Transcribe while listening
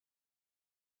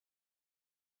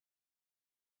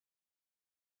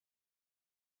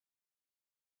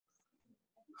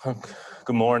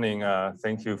Good morning.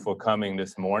 Thank you for coming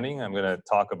this morning. I'm going to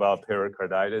talk about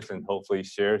pericarditis and hopefully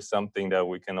share something that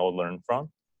we can all learn from.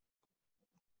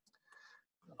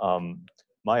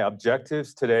 My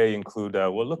objectives today include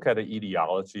we'll look at the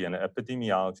etiology and the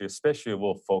epidemiology, especially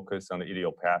we'll focus on the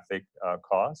idiopathic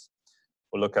cause.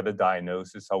 We'll look at the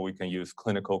diagnosis, how we can use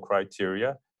clinical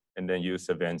criteria and then use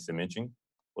advanced imaging.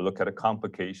 We'll look at the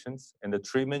complications and the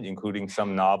treatment, including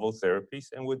some novel therapies,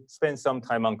 and we'll spend some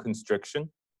time on constriction.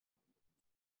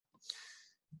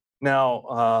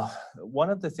 Now,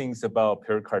 one of the things about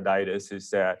pericarditis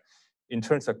is that in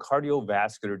terms of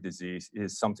cardiovascular disease, it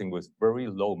is something with very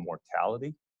low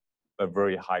mortality, but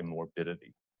very high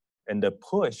morbidity. And the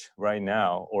push right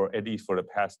now, or at least for the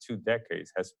past 2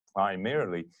 decades, has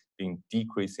primarily been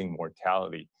decreasing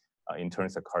mortality in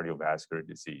terms of cardiovascular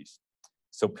disease.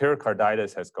 So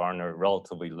pericarditis has garnered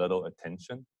relatively little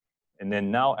attention. And then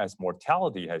now as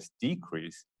mortality has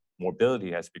decreased,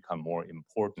 morbidity has become more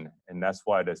important, and that's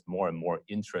why there's more and more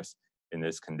interest in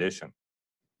this condition.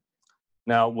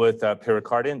 Now, with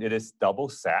pericardium, it is double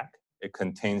sac. It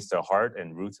contains the heart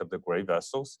and roots of the great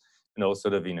vessels, and also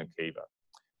the vena cava.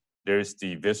 There's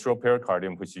the visceral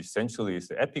pericardium, which essentially is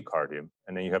the epicardium,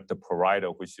 and then you have the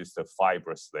parietal, which is the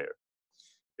fibrous layer.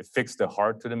 It fixed the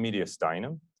heart to the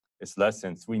mediastinum. It's less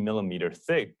than 3 millimeters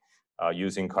thick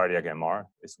using cardiac MR.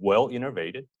 It's well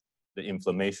innervated. The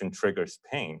inflammation triggers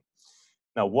pain.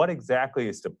 Now, what exactly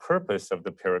is the purpose of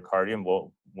the pericardium?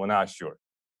 Well, we're not sure.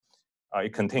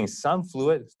 It contains some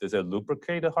fluid. Does it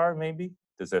lubricate the heart, maybe?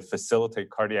 Does it facilitate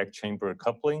cardiac chamber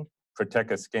coupling,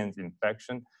 protect against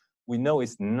infection? We know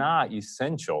it's not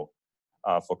essential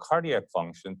for cardiac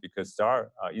function because there are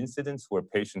incidents where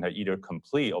patients have either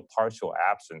complete or partial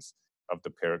absence of the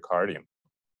pericardium.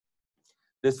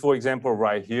 This, for example,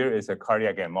 right here is a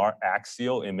cardiac MR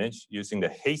axial image using the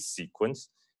Hayes sequence.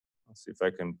 Let's see if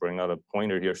I can bring out a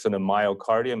pointer here. So the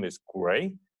myocardium is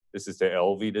gray. This is the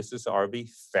LV, this is RV.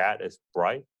 Fat is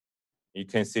bright. You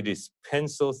can see this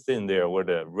pencil thin there where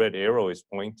the red arrow is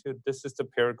pointing to. This is the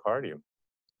pericardium.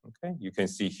 Okay, you can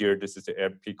see here, this is the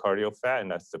epicardial fat, and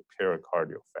that's the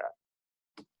pericardial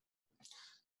fat.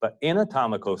 But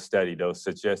anatomical study, though,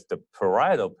 suggests the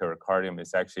parietal pericardium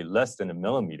is actually less than 1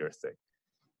 millimeter thick.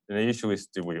 And the issue is,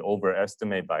 do we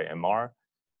overestimate by MR?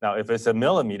 Now, if it's 1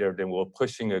 millimeter, then we're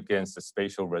pushing against the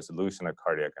spatial resolution of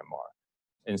cardiac MR.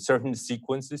 In certain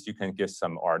sequences, you can get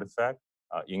some artifact,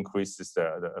 increases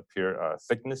the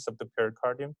thickness of the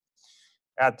pericardium.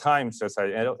 At times, as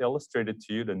I illustrated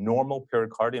to you, the normal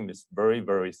pericardium is very,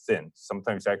 very thin,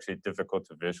 sometimes actually difficult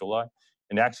to visualize.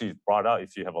 And actually it's brought out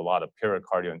if you have a lot of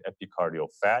pericardial and epicardial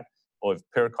fat, or if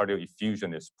pericardial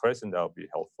effusion is present, that would be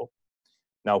helpful.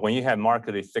 Now, when you have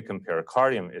markedly thickened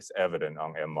pericardium, it's evident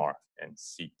on MR and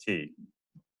CT.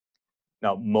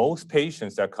 Now, most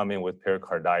patients that come in with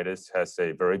pericarditis has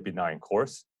a very benign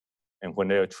course. And when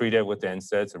they are treated with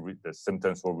NSAIDs, the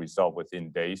symptoms will resolve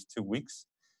within days to weeks.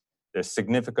 The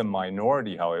significant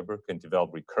minority, however, can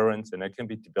develop recurrence, and it can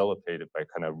be debilitated by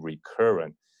kind of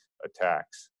recurrent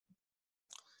attacks.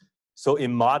 So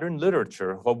in modern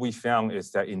literature, what we found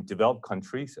is that in developed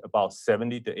countries, about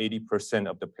 70 to 80%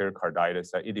 of the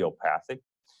pericarditis are idiopathic.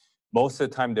 Most of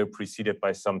the time, they're preceded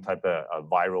by some type of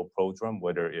viral prodrome,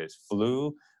 whether it's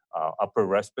flu, upper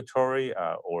respiratory,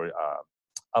 or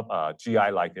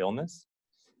GI-like illness.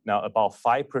 Now, about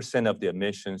 5% of the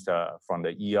admissions from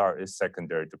the ER is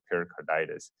secondary to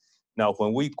pericarditis. Now,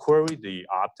 when we query the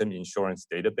Optum insurance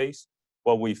database,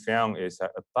 what we found is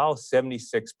that about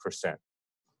 76%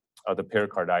 of the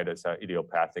pericarditis are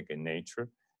idiopathic in nature.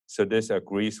 So this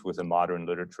agrees with the modern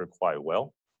literature quite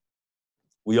well.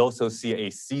 We also see a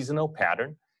seasonal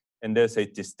pattern, and there's a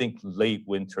distinct late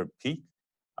winter peak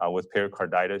with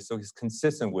pericarditis. So it's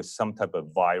consistent with some type of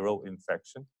viral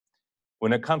infection.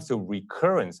 When it comes to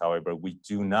recurrence, however, we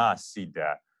do not see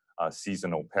that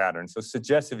seasonal pattern. So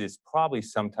suggestive is probably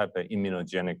some type of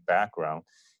immunogenic background,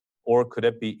 or could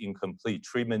it be incomplete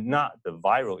treatment, not the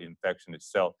viral infection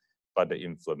itself, but the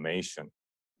inflammation.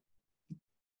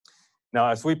 Now,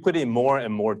 as we put in more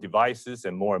and more devices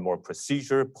and more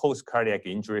procedure, post-cardiac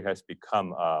injury has become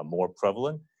more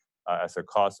prevalent as a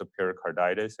cause of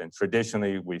pericarditis. And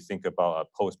traditionally, we think about a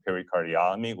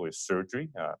post-pericardiotomy with surgery,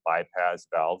 bypass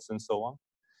valves, and so on.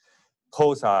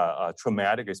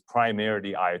 Post-traumatic is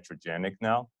primarily iatrogenic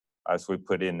now, as we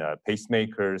put in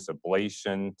pacemakers,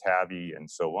 ablation, TAVI, and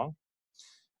so on.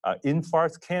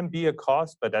 Infarcts can be a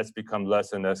cause, but that's become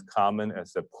less and less common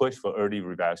as the push for early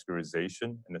revascularization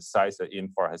and the size of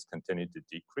infarct has continued to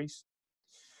decrease.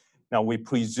 Now, we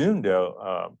presume,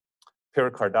 though,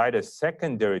 pericarditis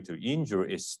secondary to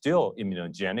injury is still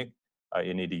immunogenic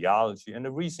in etiology. And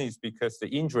the reason is because the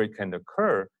injury can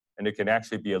occur and it can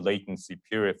actually be a latency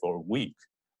period for a week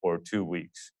or 2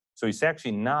 weeks. So it's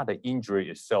actually not the injury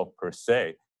itself per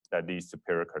se that leads to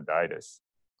pericarditis.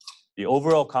 The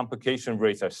overall complication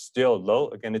rates are still low.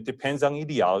 Again, it depends on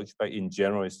etiology, but in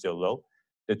general, it's still low.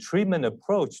 The treatment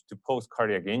approach to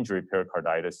post-cardiac injury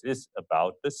pericarditis is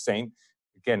about the same,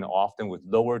 again, often with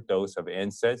lower dose of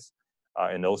NSAIDs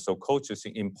and also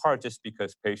colchicine, in part just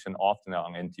because patients often are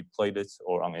on antiplatelets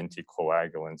or on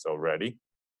anticoagulants already.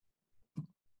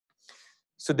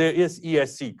 So there is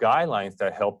ESC guidelines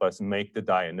that help us make the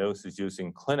diagnosis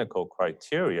using clinical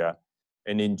criteria.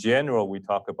 And in general, we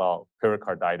talk about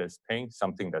pericarditis pain,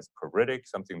 something that's pruritic,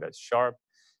 something that's sharp,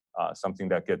 something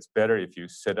that gets better if you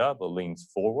sit up or leans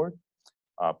forward,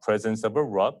 presence of a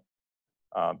rub,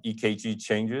 EKG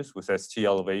changes with ST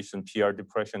elevation, PR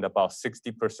depression. About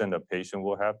 60% of patients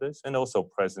will have this, and also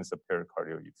presence of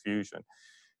pericardial effusion.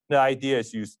 The idea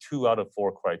is use 2 out of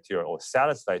 4 criteria or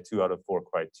satisfy 2 out of 4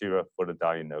 criteria for the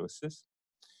diagnosis.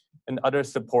 And other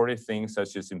supportive things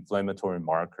such as inflammatory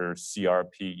markers,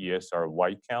 CRP, ESR,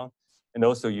 white count, and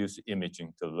also use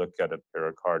imaging to look at the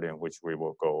pericardium, which we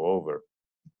will go over.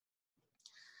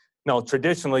 Now,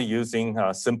 traditionally using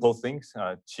simple things,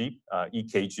 cheap,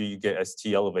 EKG, you get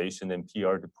ST elevation and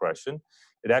PR depression.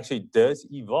 It actually does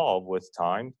evolve with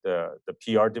time. The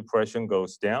PR depression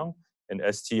goes down and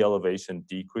ST elevation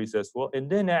decrease as well. And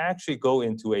then actually go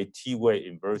into a T-wave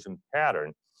inversion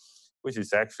pattern, which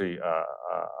is actually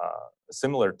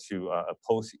similar to a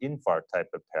post-infarct type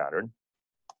of pattern.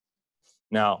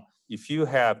 Now, if you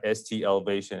have ST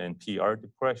elevation and PR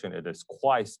depression, it is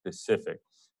quite specific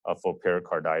for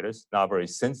pericarditis. Not very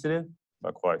sensitive,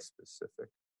 but quite specific.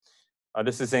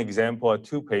 This is an example of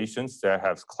 2 patients that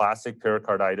have classic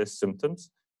pericarditis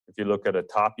symptoms. If you look at the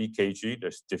top EKG,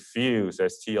 there's diffuse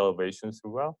ST elevation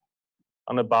throughout.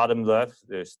 On the bottom left,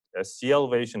 there's ST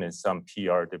elevation and some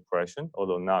PR depression,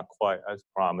 although not quite as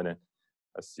prominent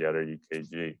as the other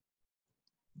EKG.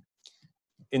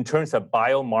 In terms of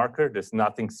biomarker, there's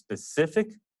nothing specific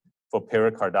for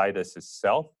pericarditis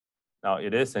itself. Now,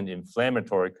 it is an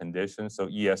inflammatory condition, so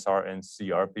ESR and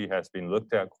CRP has been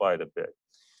looked at quite a bit.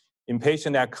 In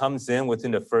patient that comes in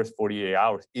within the first 48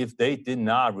 hours, if they did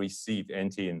not receive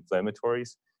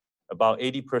anti-inflammatories, about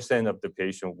 80% of the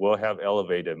patient will have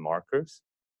elevated markers.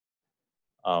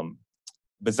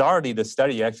 Bizarrely, the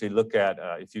study actually looked at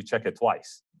if you check it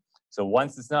twice. So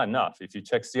once is not enough. If you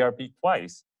check CRP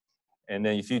twice, and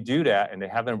then if you do that and they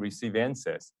haven't received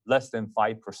NSAIDs, less than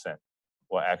 5%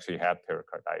 will actually have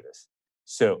pericarditis.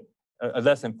 So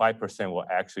less than 5% will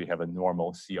actually have a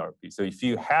normal CRP. So if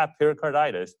you have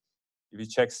pericarditis, if you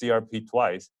check CRP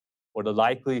twice, or the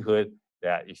likelihood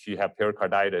that if you have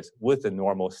pericarditis with a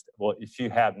normal, well, if you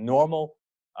have normal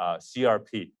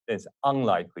CRP, then it's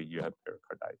unlikely you have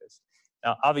pericarditis.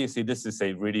 Now, obviously, this is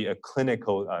really a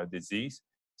clinical disease.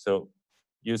 So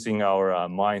using our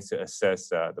minds to assess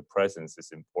the presence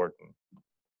is important.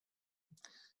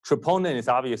 Troponin is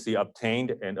obviously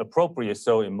obtained and appropriate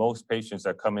so in most patients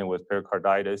that come in with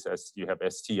pericarditis as you have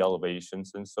ST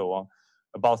elevations and so on.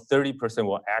 About 30%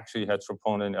 will actually have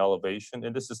troponin elevation,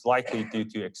 and this is likely due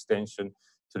to extension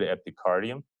to the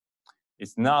epicardium.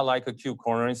 It's not like acute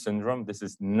coronary syndrome. This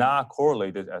is not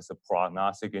correlated as a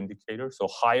prognostic indicator. So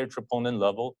higher troponin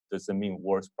level doesn't mean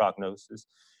worse prognosis.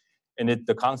 And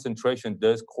the concentration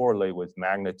does correlate with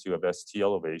magnitude of ST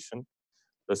elevation.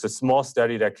 There's a small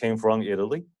study that came from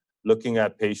Italy looking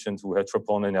at patients who had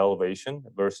troponin elevation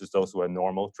versus those who had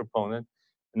normal troponin.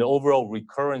 And the overall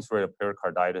recurrence rate of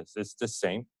pericarditis is the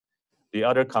same. The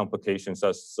other complications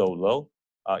are so low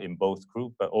in both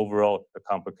groups, but overall the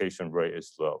complication rate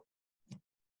is low.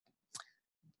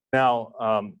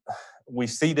 Now, we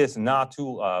see this not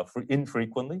too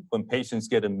infrequently. When patients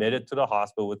get admitted to the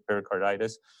hospital with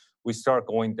pericarditis, we start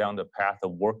going down the path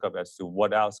of workup as to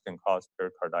what else can cause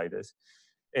pericarditis.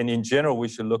 And in general, we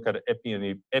should look at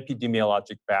an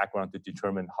epidemiologic background to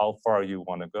determine how far you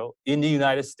want to go. In the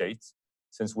United States,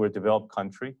 since we're a developed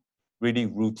country, really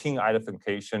routine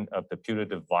identification of the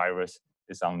putative virus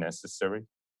is unnecessary.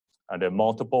 There are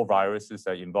multiple viruses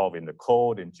that involve in the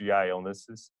cold and GI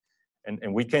illnesses.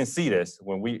 And we can see this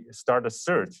when we start a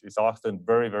search. It's often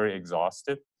very, very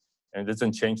exhaustive, and it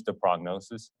doesn't change the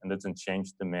prognosis and doesn't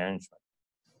change the management.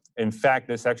 In fact,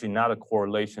 there's actually not a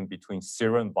correlation between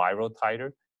serum viral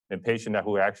titer and patients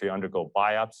who actually undergo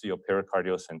biopsy or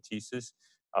pericardiocentesis.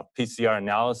 PCR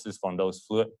analysis from those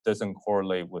fluid doesn't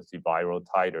correlate with the viral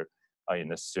titer in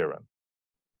the serum.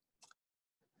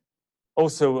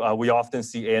 Also, we often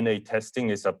see ANA testing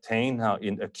is obtained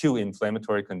in acute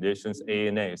inflammatory conditions.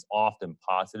 ANA is often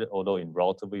positive, although in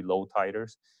relatively low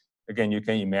titers. Again, you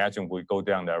can imagine we go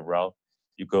down that route,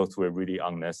 you go through a really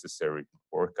unnecessary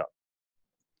workup.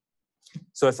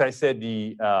 So as I said,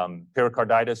 the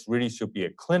pericarditis really should be a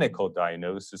clinical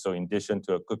diagnosis. So in addition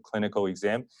to a good clinical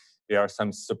exam, there are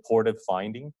some supportive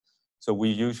findings. So we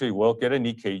usually will get an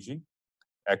EKG,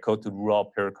 echo to rule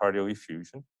out pericardial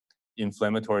effusion,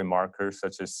 inflammatory markers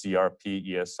such as CRP,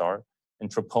 ESR, and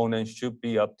troponin should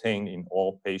be obtained in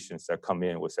all patients that come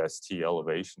in with ST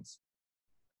elevations.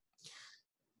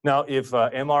 Now, if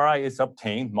MRI is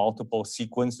obtained, multiple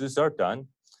sequences are done.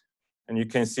 And you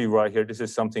can see right here, this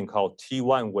is something called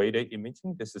T1 weighted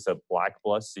imaging. This is a black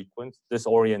blood sequence. This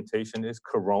orientation is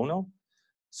coronal.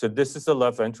 So this is the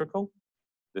left ventricle.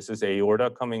 This is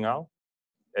aorta coming out.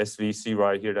 SVC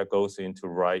right here that goes into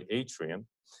right atrium.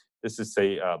 This is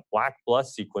a black blood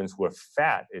sequence where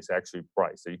fat is actually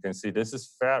bright. So you can see this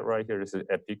is fat right here. This is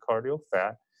epicardial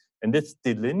fat. And this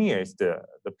delineates the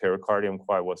pericardium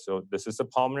quite well. So this is the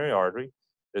pulmonary artery.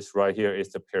 This right here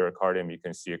is the pericardium. You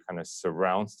can see it kind of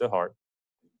surrounds the heart.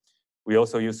 We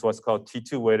also use what's called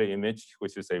T2 weighted image,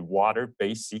 which is a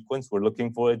water-based sequence. We're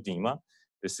looking for edema.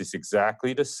 This is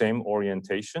exactly the same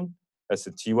orientation as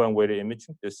the T1 weighted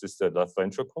imaging. This is the left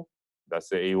ventricle. That's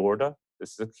the aorta.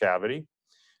 This is the cavity.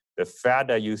 The fat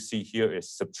that you see here is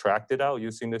subtracted out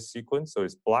using the sequence, so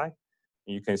it's black.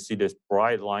 And you can see this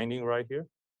bright lining right here.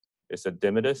 It's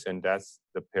edematous, and that's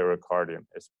the pericardium.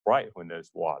 It's bright when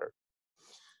there's water.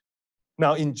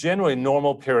 Now, in general,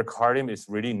 normal pericardium is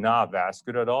really not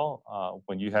vascular at all.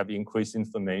 When you have increased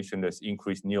inflammation, there's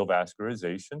increased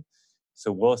neovascularization.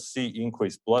 So we'll see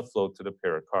increased blood flow to the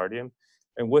pericardium.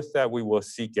 And with that, we will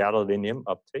see gadolinium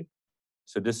uptake.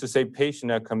 So this is a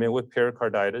patient that come in with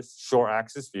pericarditis, short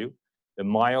axis view. The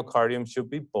myocardium should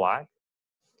be black.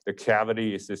 The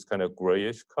cavity is this kind of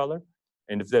grayish color.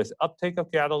 And if there's uptake of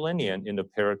gadolinium in the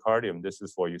pericardium, this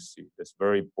is what you see, this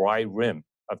very bright rim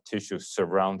of tissue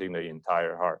surrounding the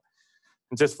entire heart.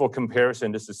 And just for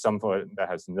comparison, this is someone that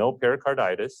has no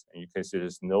pericarditis, and you can see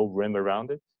there's no rim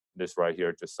around it. This right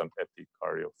here, just some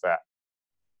epicardial fat.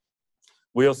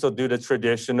 We also do the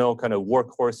traditional kind of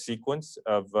workhorse sequence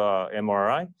of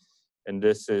MRI, and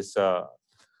this is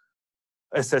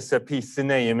SSFP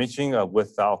cine imaging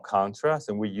without contrast,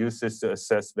 and we use this to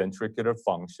assess ventricular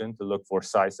function to look for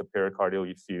size of pericardial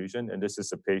effusion. And this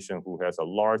is a patient who has a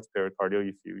large pericardial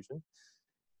effusion.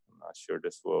 I'm not sure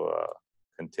this will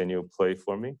continue to play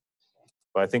for me,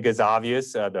 but I think it's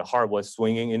obvious the heart was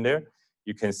swinging in there.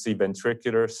 You can see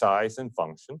ventricular size and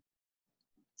function.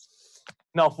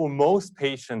 Now, for most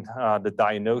patients, the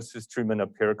diagnosis treatment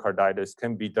of pericarditis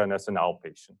can be done as an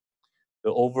outpatient.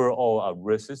 The overall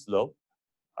risk is low,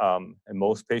 and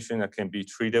most patients can be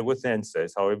treated with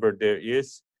NSAIDs. However, there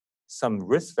is some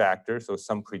risk factors or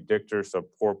some predictors of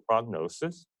poor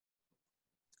prognosis,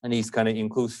 and these kind of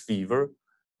include fever,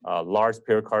 large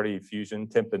pericardial effusion,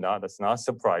 tamponade, that's not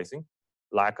surprising,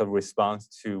 lack of response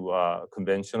to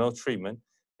conventional treatment,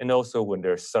 and also when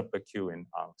they're subacute in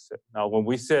onset. Now, when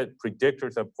we said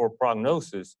predictors of poor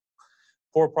prognosis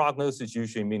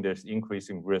usually means there's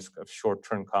increasing risk of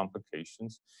short-term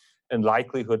complications and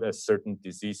likelihood of certain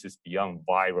diseases beyond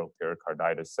viral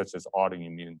pericarditis, such as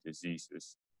autoimmune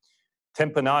diseases.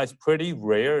 Tamponade is pretty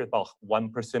rare, about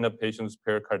 1% of patients with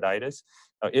pericarditis.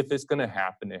 Now, if it's gonna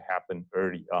happen, it happens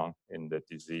early on in the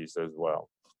disease as well.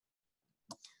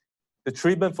 The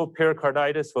treatment for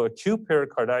pericarditis, for acute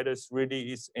pericarditis,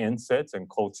 really is NSAIDs and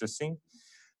colchicine.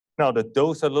 Now, the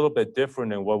dose is a little bit different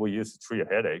than what we use to treat a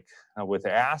headache. Now, with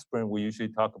aspirin, we usually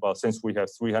talk about, since we have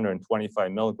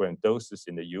 325 milligram doses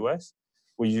in the US,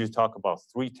 we usually talk about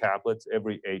 3 tablets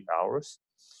every 8 hours.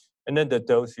 And then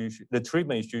the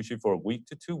treatment is usually for a week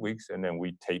to 2 weeks, and then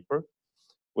we taper.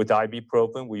 With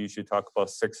ibuprofen, we usually talk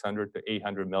about 600 to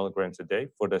 800 milligrams a day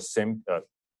for the same,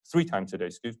 3 times a day,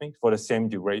 for the same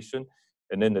duration,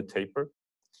 and then the taper.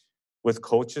 With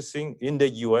colchicine, in the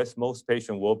US, most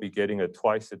patients will be getting it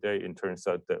twice a day in terms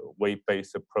of the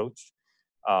weight-based approach.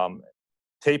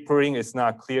 Tapering is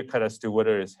not clear-cut as to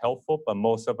whether it's helpful, but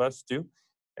most of us do.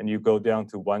 And you go down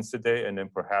to once a day and then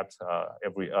perhaps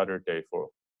every other day for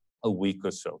a week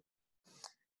or so.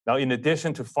 Now, in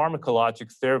addition to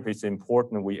pharmacologic therapy, it's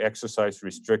important we exercise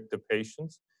restrict the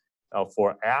patients. Now,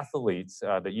 for athletes,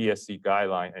 the ESC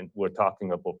guideline, and we're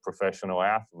talking about professional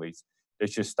athletes, they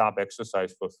should stop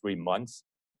exercise for 3 months.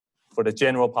 For the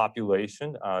general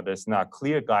population, there's not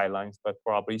clear guidelines, but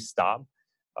probably stop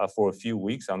for a few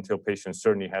weeks until patient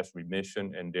certainly has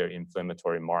remission and their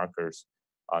inflammatory markers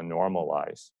are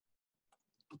normalized.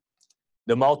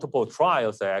 The multiple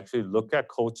trials that actually look at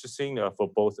colchicine for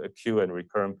both acute and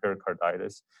recurrent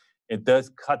pericarditis, it does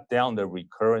cut down the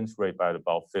recurrence rate by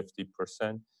about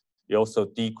 50%. It also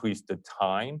decreased the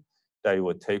time that it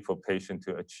would take for patient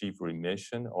to achieve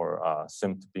remission or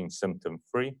being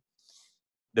symptom-free.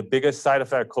 The biggest side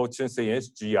effect co-chancing is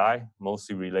GI,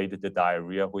 mostly related to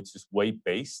diarrhea, which is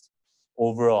weight-based.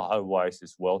 Overall, otherwise,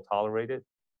 is well tolerated.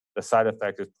 The side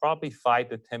effect is probably 5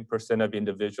 to 10% of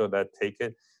individuals that take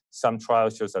it. Some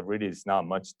trials shows that really it's not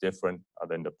much different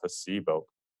than the placebo.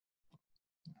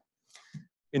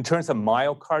 In terms of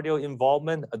myocardial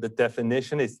involvement, the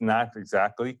definition is not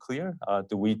exactly clear.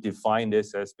 Do we define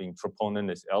this as being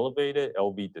troponin is elevated,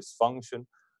 LV dysfunction,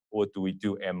 or do we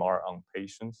do MR on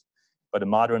patients? But the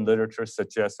modern literature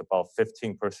suggests about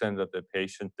 15% of the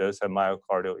patient does have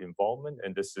myocardial involvement,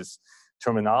 and this is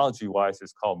terminology-wise,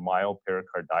 it's called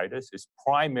myopericarditis. It's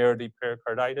primarily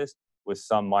pericarditis with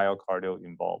some myocardial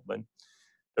involvement.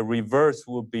 The reverse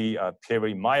would be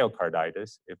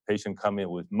perimyocarditis, if patient come in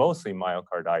with mostly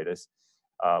myocarditis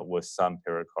with some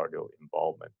pericardial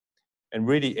involvement. And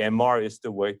really, MR is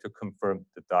the way to confirm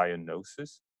the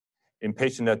diagnosis. In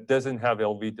patient that doesn't have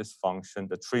LV dysfunction,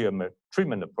 the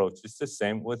treatment approach is the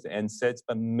same with NSAIDs,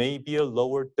 but maybe a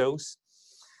lower dose.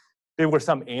 There were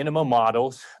some animal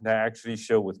models that actually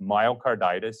show with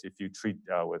myocarditis, if you treat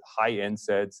with high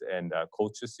NSAIDs and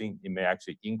colchicine, it may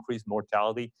actually increase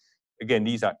mortality. Again,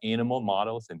 these are animal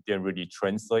models and didn't really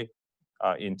translate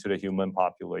into the human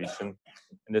population.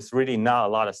 And there's really not a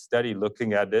lot of study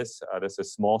looking at this. There's a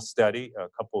small study a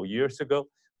couple of years ago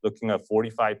looking at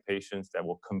 45 patients that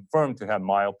were confirmed to have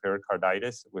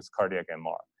myopericarditis with cardiac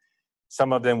MR.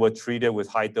 Some of them were treated with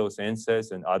high-dose NSAIDs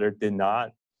and others did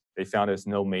not. They found there's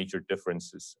no major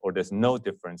differences, or there's no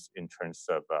difference in terms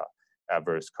of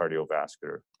adverse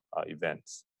cardiovascular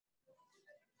events.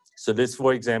 So this,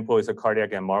 for example, is a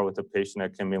cardiac MR with a patient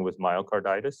that came in with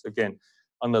myocarditis. Again,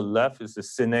 on the left is the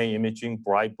cine imaging,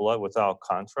 bright blood without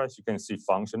contrast. You can see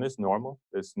function is normal.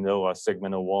 There's no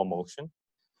segmental wall motion.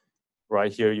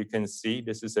 Right here, you can see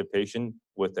this is a patient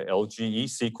with the LGE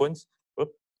sequence.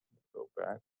 Whoop, go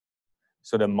back.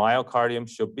 So the myocardium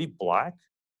should be black.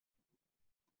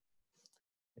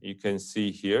 You can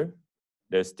see here,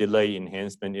 there's delay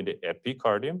enhancement in the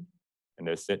epicardium, and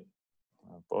there's it.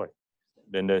 Oh boy.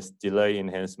 Then there's delay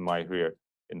enhancement here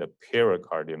in the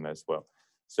pericardium as well.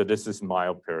 So this is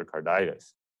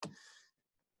myopericarditis.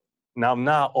 Now,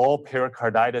 not all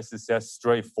pericarditis is as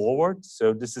straightforward.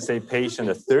 So this is a patient,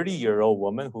 a 30-year-old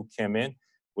woman who came in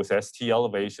with ST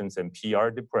elevations and PR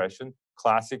depression.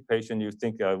 Classic patient you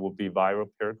think would be viral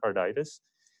pericarditis.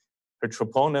 Her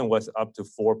troponin was up to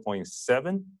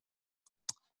 4.7.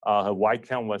 Her white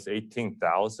count was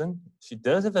 18,000. She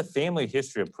does have a family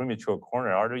history of premature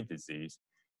coronary artery disease.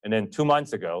 And then 2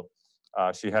 months ago,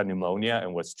 she had pneumonia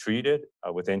and was treated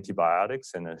with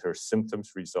antibiotics, and her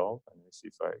symptoms resolved. Let me see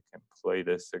if I can play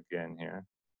this again here.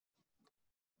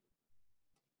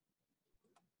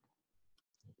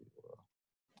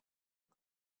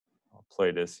 I'll play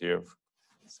this here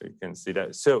so you can see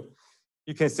that. So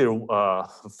you can see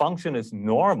function is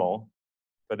normal,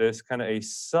 but there's kind of a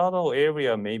subtle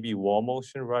area, maybe wall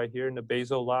motion right here in the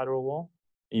basolateral wall.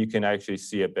 And you can actually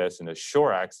see it best in the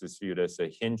short axis view. There's a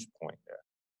hinge point there.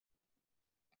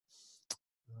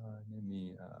 Let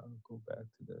me go back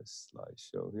to the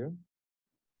slideshow here.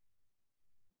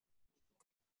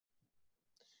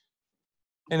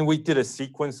 And we did a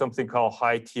sequence, something called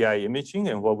high TI imaging.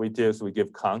 And what we did is we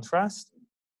give contrast.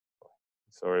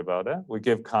 Sorry about that. We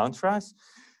give contrast.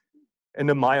 And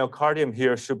the myocardium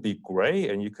here should be gray.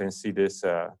 And you can see this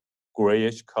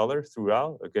grayish color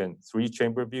throughout. Again,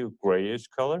 3-chamber view, grayish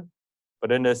color. But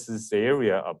then there's this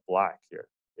area of black here,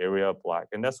 area of black.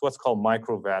 And that's what's called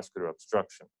microvascular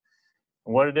obstruction.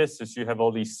 And what it is you have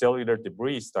all these cellular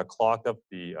debris that clog up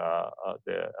the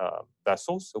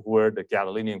vessels where the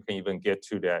gadolinium can even get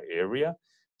to that area.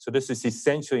 So this is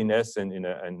essentially, in essence, in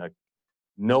a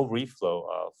no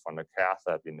reflow from the cath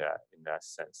lab in that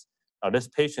sense. Now, this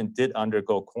patient did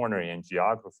undergo coronary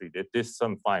angiography.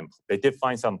 They did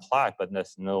find some plaque, but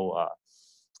there's no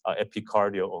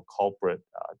epicardial or culprit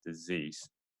disease.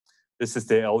 This is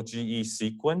the LGE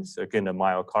sequence. Again, the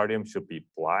myocardium should be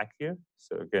black here.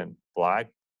 So again, black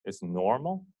is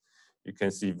normal. You can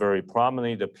see very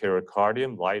prominently the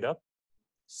pericardium light up.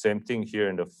 Same thing here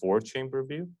in the 4-chamber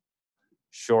view.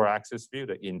 Short axis view,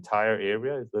 the entire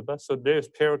area is lit up. So there's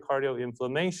pericardial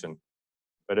inflammation.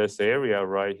 But this area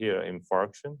right here,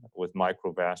 infarction with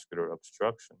microvascular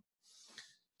obstruction.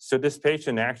 So this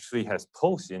patient actually has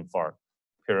post-infarct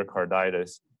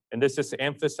pericarditis. And this just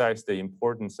emphasizes the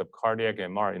importance of cardiac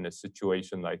MR in a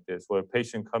situation like this, where a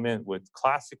patient come in with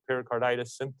classic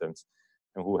pericarditis symptoms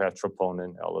and who have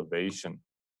troponin elevation.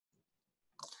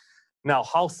 Now,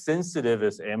 how sensitive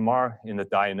is MR in the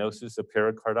diagnosis of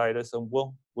pericarditis? And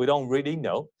well, we don't really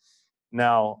know.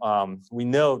 Now, we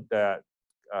know that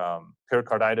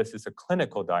pericarditis is a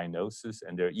clinical diagnosis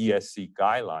and there are ESC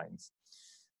guidelines.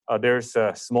 There's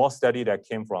a small study that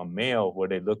came from Mayo where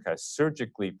they look at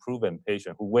surgically proven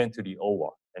patients who went to the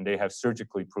OR and they have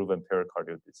surgically proven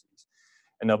pericardial disease.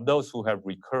 And of those who have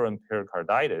recurrent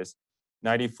pericarditis,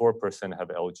 94% have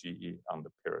LGE on the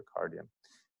pericardium.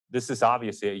 This is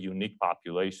obviously a unique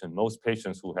population. Most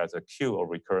patients who has acute or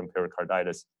recurrent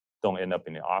pericarditis don't end up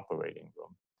in the operating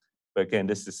room. But again,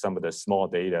 this is some of the small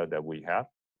data that we have.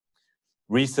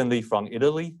 Recently from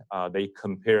Italy, they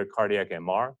compared cardiac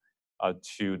MR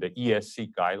to the ESC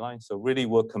guidelines. So really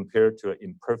we'll compare to an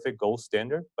imperfect gold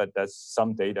standard, but that's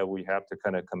some data we have to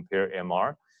kind of compare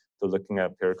MR to looking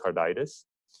at pericarditis.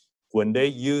 When they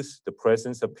use the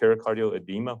presence of pericardial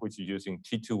edema, which is using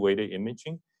T2 weighted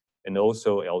imaging, and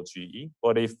also LGE,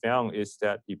 what they found is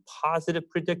that the positive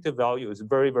predictive value is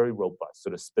very, very robust. So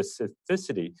the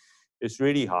specificity is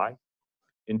really high.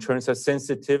 In terms of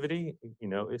sensitivity,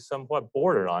 it's somewhat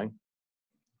borderline.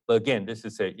 But again, this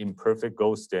is an imperfect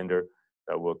gold standard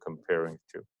that we're comparing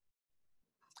to.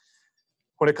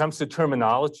 When it comes to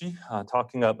terminology,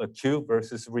 talking of acute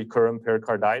versus recurrent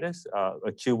pericarditis,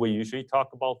 acute we usually talk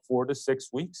about 4 to 6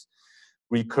 weeks.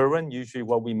 Recurrent, usually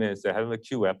what we mean is they have an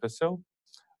acute episode.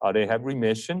 They have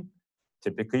remission,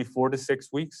 typically 4 to 6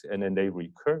 weeks, and then they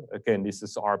recur. Again, this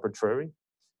is arbitrary.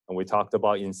 And we talked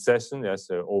about incessant, that's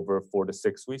over 4 to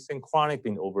 6 weeks, and chronic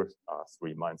being over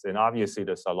 3 months. And obviously,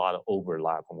 there's a lot of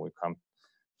overlap when we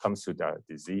comes to the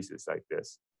diseases like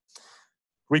this.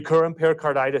 Recurrent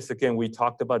pericarditis, again, we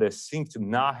talked about it seems to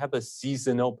not have a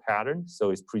seasonal pattern, so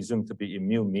it's presumed to be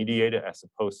immune-mediated as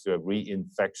opposed to a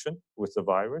reinfection with the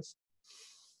virus.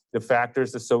 The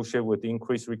factors associated with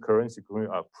increased recurrence include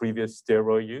previous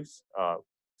steroid use,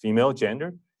 female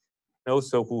gender, and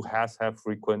also who has had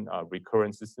frequent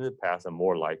recurrences in the past are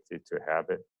more likely to have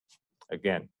it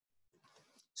again.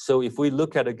 So if we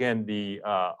look at, again, the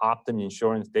Optum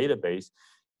insurance database,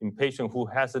 in patient who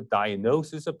has a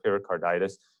diagnosis of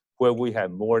pericarditis, where we have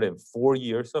more than 4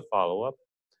 years of follow-up,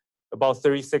 about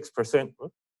 36%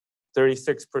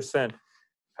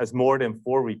 has more than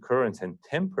 4 recurrence, and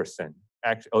 10%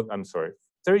 actually,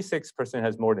 36%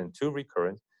 has more than 2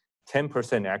 recurrence,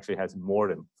 10% actually has more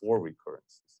than 4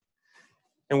 recurrences.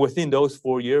 And within those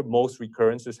 4 years, most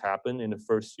recurrences happen in the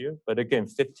first year, but again,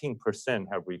 15%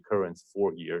 have recurrence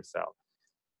 4 years out.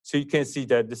 So you can see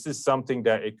that this is something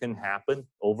that it can happen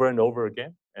over and over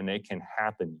again, and it can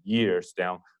happen years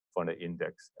down from the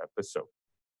index episode.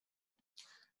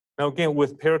 Now again,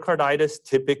 with pericarditis,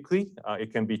 typically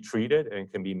it can be treated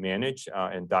and can be managed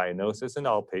and diagnosed as an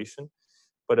outpatient,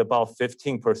 but about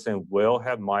 15% will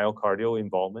have myocardial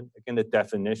involvement. Again, the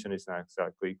definition is not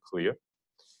exactly clear.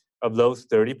 Of those,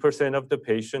 30% of the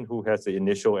patient who has the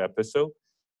initial episode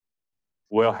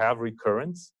will have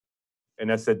recurrence. And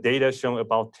as the data shown,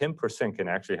 about 10% can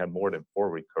actually have more than 4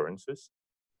 recurrences.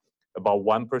 About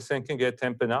 1% can get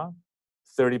tamponade.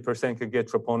 30% can get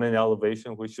troponin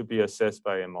elevation, which should be assessed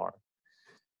by MR.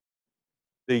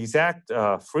 The exact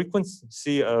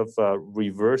frequency of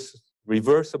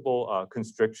reversible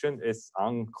constriction is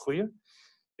unclear.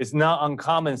 It's not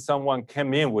uncommon someone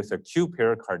came in with acute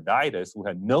pericarditis who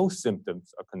had no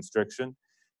symptoms of constriction.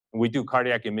 When we do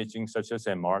cardiac imaging such as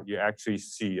MR, you actually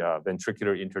see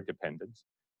ventricular interdependence.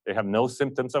 They have no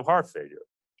symptoms of heart failure.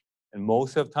 And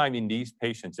most of the time in these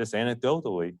patients, just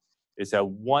anecdotally, is that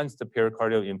once the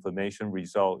pericardial inflammation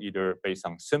resolves either based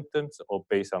on symptoms or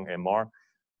based on MR,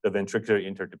 the ventricular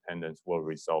interdependence will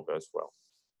resolve as well.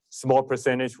 Small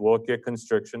percentage will get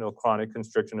constriction or chronic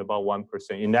constriction, about 1%.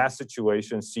 In that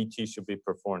situation, CT should be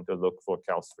performed to look for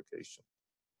calcification.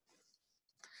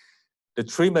 The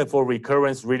treatment for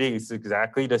recurrence really is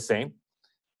exactly the same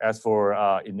as for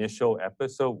initial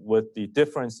episode, with the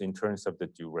difference in terms of the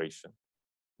duration.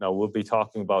 Now, we'll be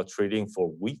talking about treating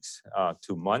for weeks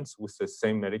to months with the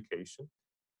same medication.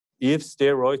 If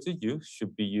steroids are used,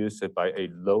 should be used by a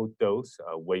low dose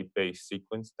weight-based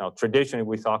sequence. Now, traditionally,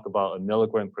 we talk about 1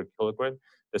 milligram per kilogram.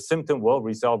 The symptom will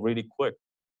resolve really quick.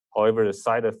 However, the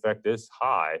side effect is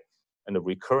high, and the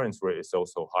recurrence rate is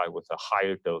also high with a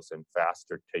higher dose and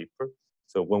faster taper.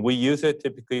 So when we use it,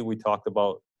 typically we talk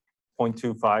about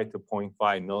 0.25 to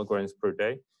 0.5 milligrams per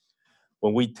day.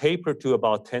 When we taper to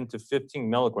about 10 to 15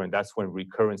 milligrams, that's when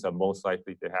recurrence are most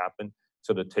likely to happen.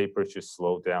 So the taper should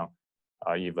slow down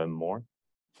even more.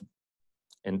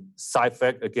 And side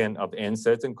effect, again, of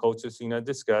NSAIDs and colchicine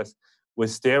discussed. With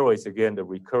steroids, again, the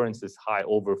recurrence is high,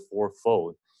 over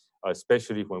 4-fold,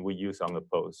 especially when we use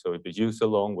unopposed. So if it's used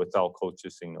alone without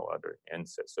colchicine or other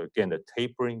NSAIDs. So again, the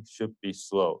tapering should be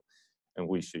slow, and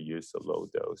we should use a low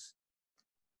dose.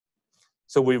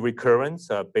 So with recurrence,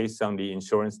 based on the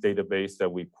insurance database that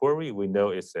we query, we know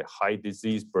it's a high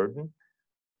disease burden.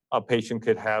 A patient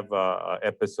could have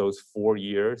episodes 4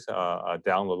 years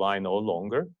down the line or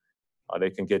longer. They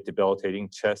can get debilitating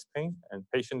chest pain, and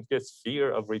patient gets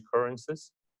fear of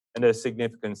recurrences, and a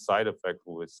significant side effect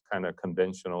with kind of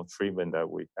conventional treatment that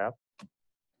we have.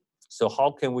 So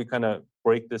how can we kind of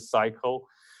break this cycle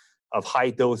of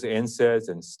high dose NSAIDs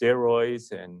and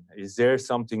steroids, and is there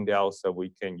something else that we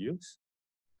can use?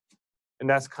 And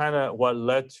that's kind of what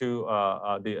led to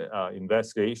the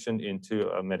investigation into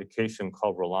a medication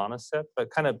called rilonacept. But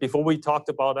kind of before we talked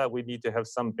about that, we need to have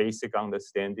some basic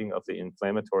understanding of the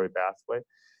inflammatory pathway.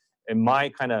 And my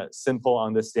kind of simple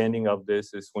understanding of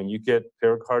this is when you get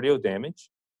pericardial damage,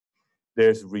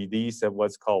 there's release of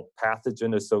what's called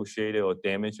pathogen-associated or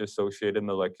damage-associated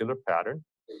molecular pattern.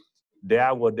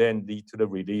 That will then lead to the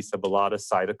release of a lot of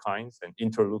cytokines, and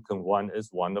interleukin-1 is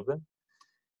one of them.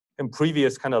 And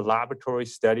previous kind of laboratory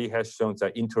study has shown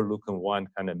that interleukin-1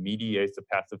 kind of mediates the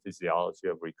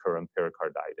pathophysiology of recurrent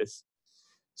pericarditis.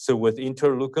 So with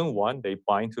interleukin-1, they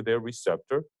bind to their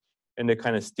receptor, and it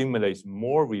kind of stimulates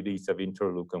more release of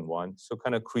interleukin-1, so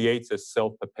kind of creates a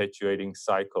self-perpetuating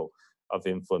cycle of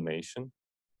inflammation.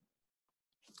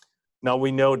 Now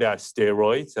we know that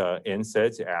steroids,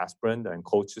 NSAIDs, aspirin, and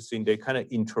colchicine, they kind of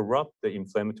interrupt the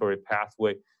inflammatory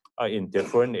pathway in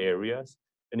different areas.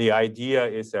 And the idea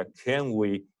is that can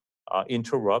we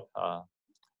interrupt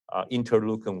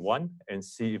interleukin-1 and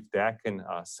see if that can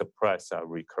suppress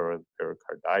recurrent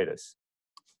pericarditis.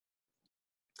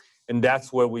 And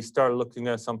that's where we start looking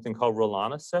at something called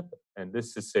rilonacept. And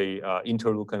this is a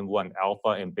interleukin-1 alpha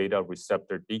and beta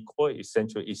receptor decoy.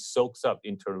 Essentially, it soaks up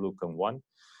interleukin-1.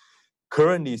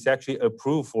 Currently, it's actually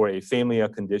approved for a family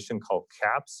of condition called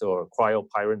CAPS, or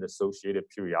cryopyrin-associated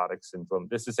periodic syndrome.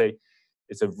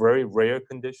 It's a very rare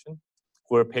condition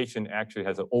where a patient actually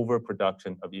has an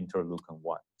overproduction of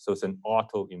interleukin-1. So it's an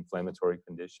auto-inflammatory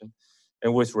condition.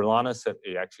 And with rilonacept,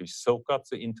 it actually soaks up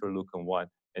the interleukin-1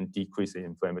 and decrease the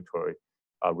inflammatory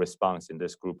response in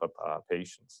this group of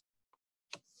patients.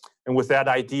 And with that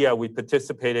idea, we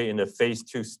participated in a phase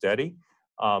 2 study.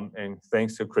 And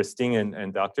thanks to Christine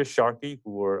and Dr. Sharkey,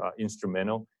 who were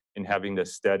instrumental in having the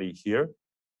study here.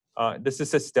 This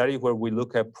is a study where we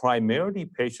look at primarily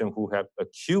patients who have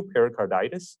acute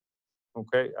pericarditis.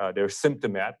 Okay, they're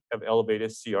symptomatic, have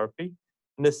elevated CRP.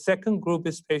 And the second group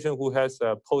is patient who has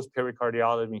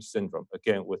post-pericarditis syndrome,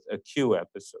 again, with acute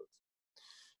episodes.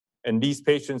 And these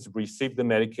patients received the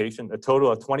medication. A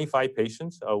total of 25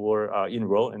 patients were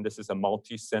enrolled, and this is a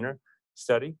multi-center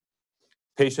study.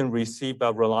 Patient received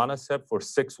rilonacept for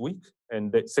 6 weeks,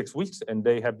 and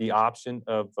they have the option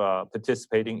of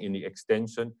participating in the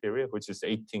extension period, which is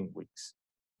 18 weeks.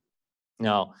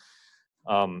 Now,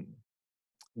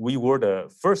 we were the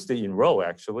first to enroll,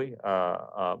 actually,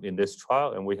 in this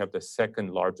trial, and we have the second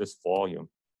largest volume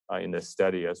in the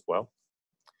study as well.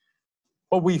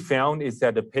 What we found is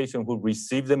that the patient who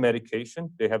received the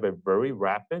medication, they have a very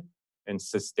rapid and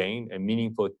sustained and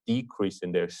meaningful decrease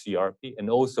in their CRP and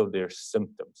also their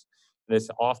symptoms. And this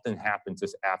often happens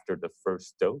just after the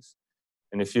first dose.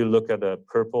 And if you look at the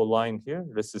purple line here,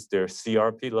 this is their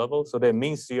CRP level. So that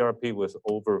means CRP was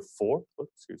over 4,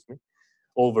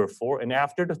 over 4. And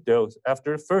after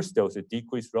the first dose, it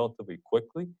decreased relatively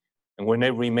quickly. And when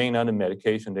they remain on the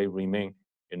medication, they remain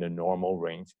in the normal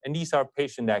range. And these are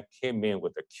patients that came in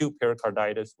with acute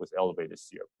pericarditis with elevated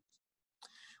CRP.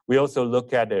 We also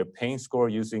look at their pain score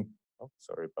using,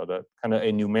 kind of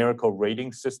a numerical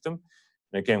rating system.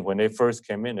 And again, when they first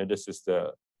came in, and this is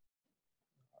the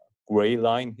gray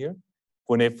line here,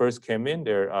 when they first came in,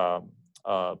 their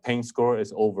pain score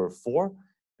is over 4.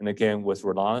 And again, with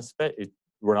rilonacept,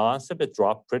 it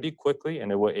dropped pretty quickly,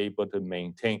 and they were able to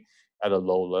maintain at a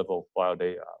low level while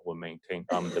they will maintain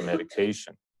the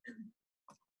medication.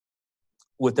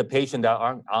 With the patient that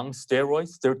are on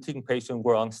steroids, 13 patients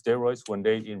were on steroids when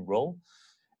they enrolled,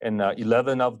 and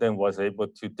 11 of them was able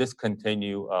to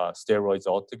discontinue steroids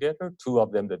altogether. 2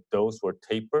 of them, the dose were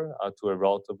tapered to a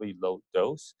relatively low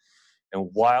dose.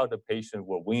 And while the patients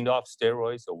were weaned off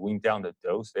steroids or weaned down the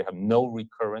dose, they have no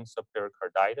recurrence of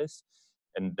pericarditis,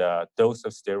 and the dose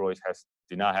of steroids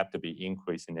did not have to be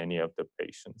increased in any of the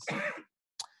patients.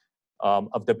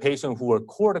 Of the patients who were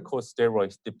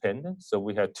corticosteroid dependent, so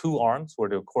we had 2 arms where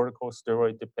they were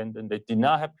corticosteroid dependent. They did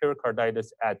not have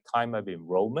pericarditis at time of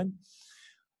enrollment,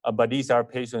 but these are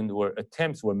patients where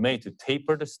attempts were made to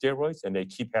taper the steroids, and they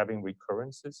keep having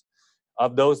recurrences.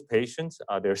 Of those patients,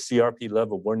 their CRP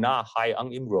level were not high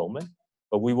on enrollment,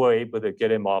 but we were able to get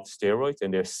them off steroids,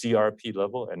 and their CRP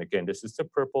level, and again, this is the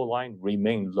purple line,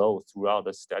 remained low throughout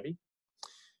the study.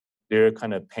 their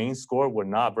kind of pain score were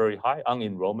not very high on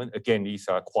enrollment. Again, these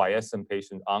are quiescent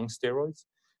patients on steroids.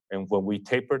 And when we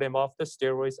taper them off the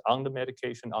steroids on the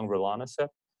medication, on rilonacept,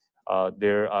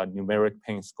 their numeric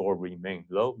pain score remained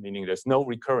low, meaning there's no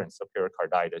recurrence of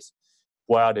pericarditis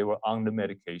while they were on the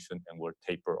medication and were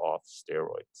tapered off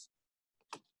steroids.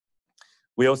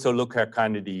 We also look at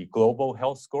kind of the global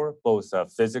health score, both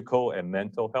physical and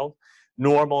mental health.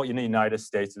 Normal in the United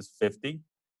States is 50.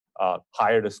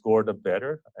 Higher the score, the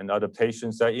better. And other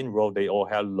patients that enrolled, they all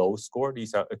had low score.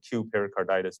 These are acute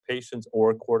pericarditis patients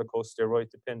or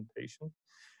corticosteroid-dependent patients.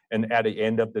 And at the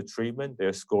end of the treatment,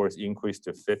 their scores increased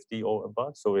to 50 or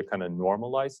above, so it kind of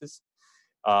normalizes.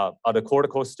 Other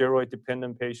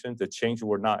corticosteroid-dependent patients, the changes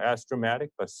were not as dramatic,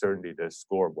 but certainly the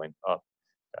score went up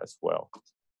as well.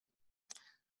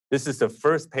 This is the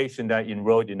first patient that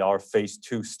enrolled in our phase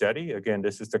 2 study. Again,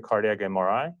 this is the cardiac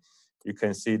MRI. You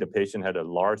can see the patient had a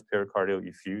large pericardial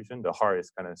effusion. The heart is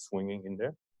kind of swinging in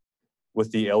there.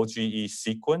 With the LGE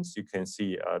sequence, you can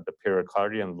see the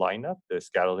pericardium lineup, the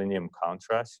gadolinium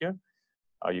contrast here.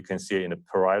 You can see it in the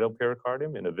parietal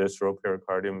pericardium, in the visceral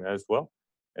pericardium as well.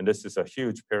 And this is a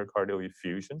huge pericardial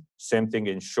effusion. Same thing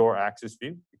in short axis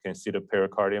view. You can see the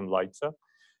pericardium lights up.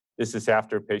 This is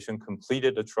after patient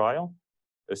completed the trial.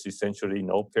 There's essentially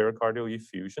no pericardial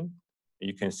effusion.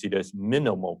 You can see there's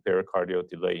minimal pericardial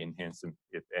delay enhancement,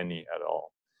 if any at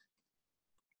all.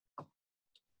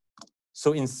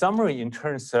 So in summary, in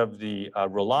terms of the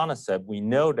rilonacept, we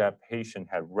know that patient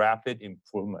had rapid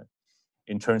improvement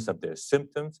in terms of their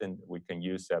symptoms, and we can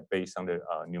use that based on the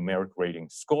numeric rating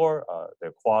score,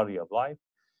 their quality of life.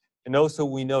 And also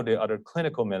we know the other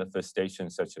clinical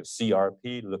manifestations such as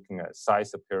CRP, looking at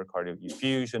size of pericardial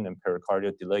effusion and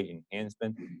pericardial delay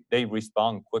enhancement, they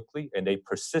respond quickly and they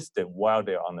persisted while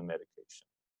they're on the medication.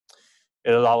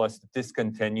 It allows us to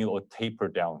discontinue or taper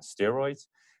down steroids.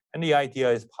 And the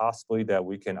idea is possibly that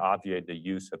we can obviate the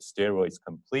use of steroids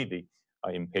completely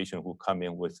in patients who come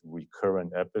in with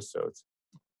recurrent episodes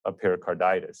of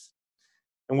pericarditis.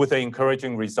 And with the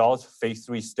encouraging results, phase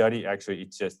 3 study, actually,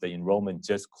 it's just the enrollment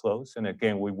just closed. And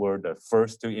again, we were the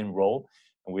first to enroll,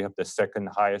 and we have the second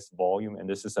highest volume. And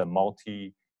this is a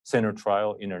multi-center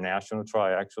trial, international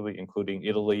trial, actually, including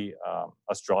Italy,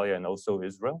 Australia, and also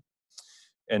Israel.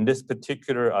 And this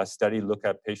particular study looked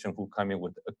at patients who come in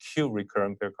with acute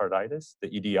recurrent pericarditis.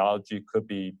 The etiology could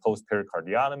be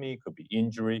post-pericardiotomy, could be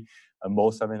injury, and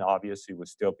most of them obviously would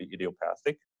still be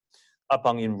idiopathic.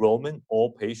 Upon enrollment,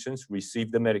 all patients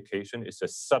receive the medication. It's a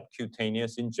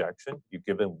subcutaneous injection. You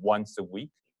give it once a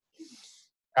week.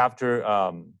 After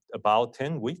about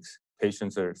 10 weeks,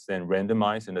 patients are then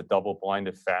randomized in a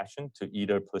double-blinded fashion to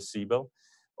either placebo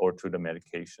or to the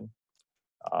medication.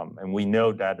 And we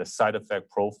know that the side effect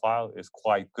profile is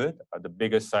quite good. The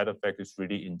biggest side effect is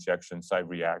really injection site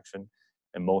reaction,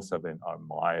 and most of them are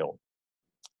mild.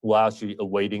 We're actually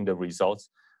awaiting the results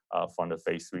from the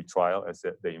phase 3 trial as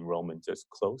the enrollment just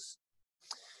closed.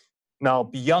 Now,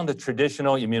 beyond the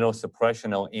traditional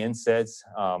immunosuppression or NSAIDs,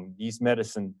 these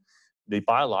medicines, the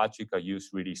biologic are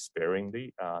used really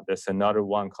sparingly. There's another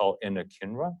one called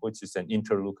anakinra, which is an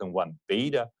interleukin-1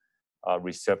 beta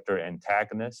receptor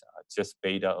antagonist, just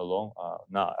beta alone,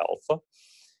 not alpha.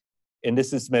 And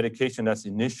this is medication that's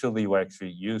initially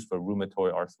actually used for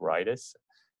rheumatoid arthritis.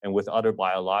 And with other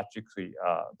biologics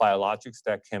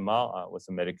that came out, was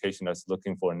a medication that's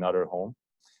looking for another home.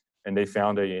 And they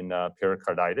found it in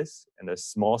pericarditis. And a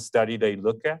small study they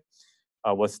look at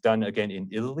was done again in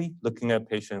Italy, looking at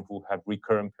patients who have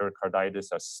recurrent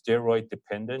pericarditis, are steroid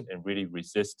dependent and really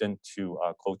resistant to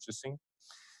colchicine.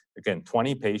 Again,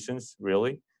 20 patients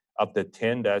really. Of the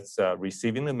 10 that's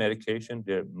receiving the medication,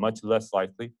 they're much less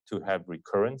likely to have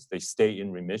recurrence. They stay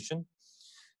in remission.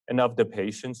 And of the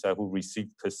patients who receive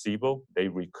placebo, they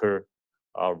recur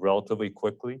relatively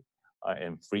quickly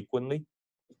and frequently.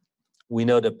 We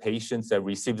know the patients that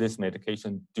receive this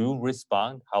medication do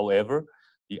respond. However,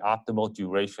 the optimal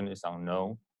duration is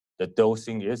unknown. The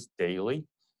dosing is daily.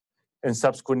 And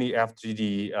subsequently, after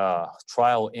the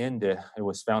trial ended, it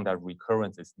was found that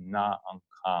recurrence is not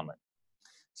uncommon.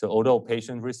 So although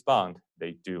patients respond,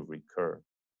 they do recur.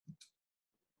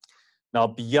 Now,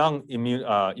 beyond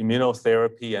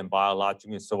immunotherapy and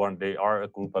biologic and so on, they are a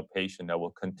group of patients that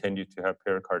will continue to have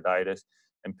pericarditis,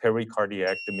 and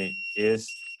pericardiectomy is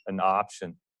an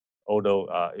option,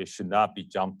 although it should not be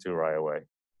jumped to right away.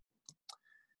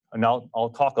 And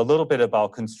I'll talk a little bit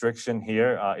about constriction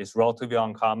here. It's relatively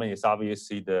uncommon. It's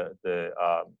obviously the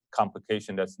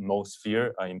complication that's most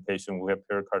feared in patients who have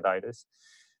pericarditis.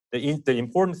 The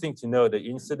important thing to know, the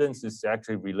incidence is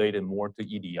actually related more to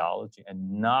etiology and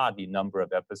not the number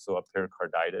of episodes of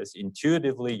pericarditis.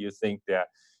 Intuitively, you think that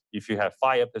If you have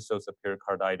 5 episodes of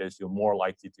pericarditis, you're more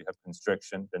likely to have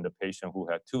constriction than the patient who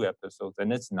had 2 episodes,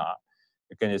 and it's not.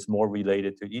 Again, it's more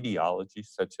related to etiology,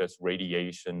 such as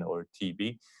radiation or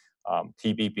TB,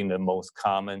 TB being the most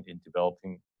common in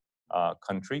developing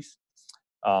countries.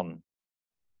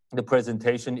 The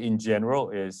presentation in general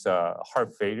is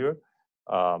heart failure,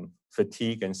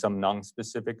 fatigue, and some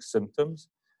non-specific symptoms.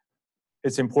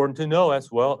 It's important to know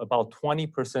as well, about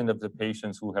 20% of the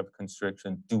patients who have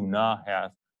constriction do not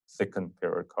have thickened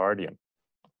pericardium.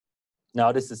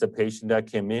 Now, this is a patient that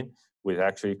came in with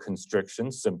actually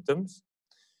constriction symptoms.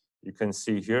 You can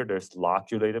see here, there's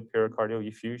loculated pericardial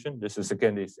effusion. This is,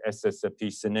 again, this SSFP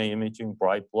cine imaging,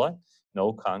 bright blood,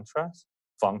 no contrast.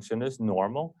 Function is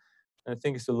normal. And I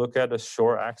think if you look at a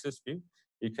short axis view,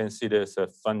 you can see there's a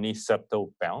funny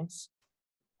septal bounce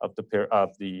of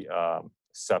the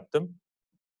septum.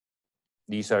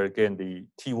 These are, again, the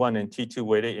T1 and T2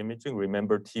 weighted imaging.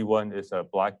 Remember, T1 is a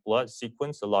black blood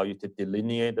sequence, allow you to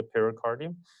delineate the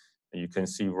pericardium. And you can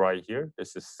see right here,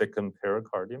 this is thickened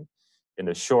pericardium. In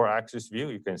the short axis view,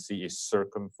 you can see it's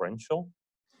circumferential.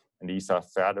 And these are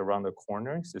fat around the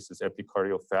corners. This is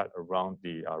epicardial fat around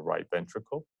the right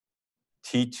ventricle.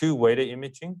 T2 weighted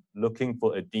imaging, looking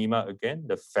for edema again.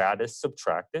 The fat is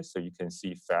subtracted, so you can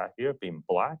see fat here being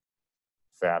black,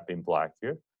 fat being black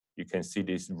here. You can see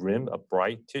this rim of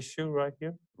bright tissue right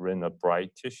here, rim of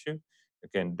bright tissue.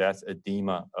 Again, that's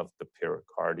edema of the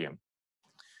pericardium.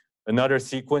 Another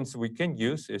sequence we can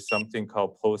use is something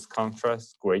called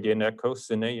post-contrast gradient echo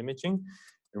cine imaging.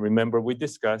 And remember, we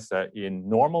discussed that in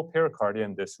normal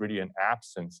pericardium, there's really an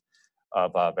absence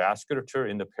of vasculature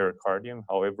in the pericardium.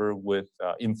 However, with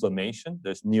inflammation,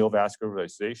 there's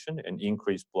neovascularization and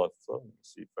increased blood flow. Let me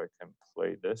see if I can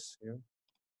play this here.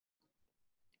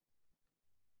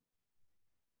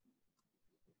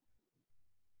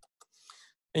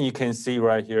 And you can see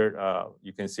right here,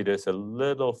 you can see there's a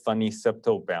little funny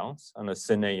septal bounce on the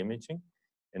cine imaging.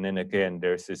 And then again,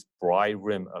 there's this bright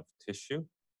rim of tissue,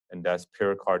 and that's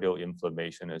pericardial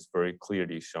inflammation. It's very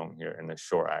clearly shown here in the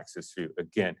short axis view.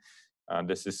 Again,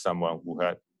 this is someone who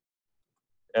had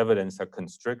evidence of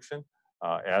constriction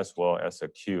as well as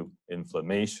acute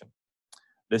inflammation.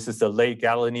 This is the late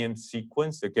gadolinium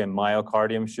sequence. Again,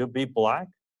 myocardium should be black.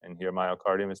 And here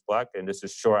myocardium is black, and this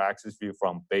is short axis view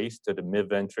from base to the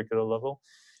mid-ventricular level.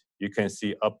 You can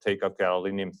see uptake of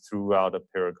gadolinium throughout the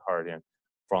pericardium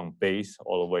from base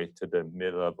all the way to the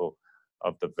mid-level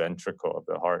of the ventricle of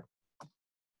the heart.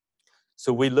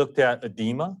 So we looked at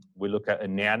edema, we looked at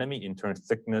anatomy in terms of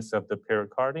thickness of the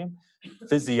pericardium.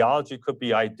 Physiology could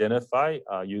be identified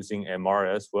using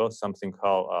MR as well, something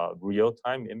called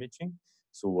real-time imaging.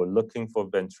 So we're looking for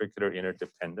ventricular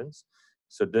interdependence.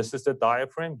 So this is the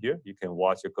diaphragm here. You can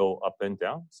watch it go up and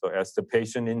down. So as the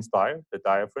patient inspires, the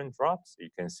diaphragm drops. You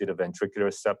can see the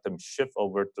ventricular septum shift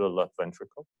over to the left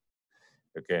ventricle.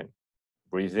 Again,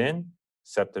 breathe in,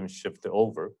 septum shift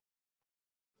over.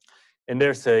 And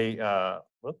there's a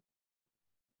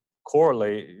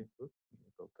correlate,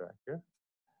 go back here,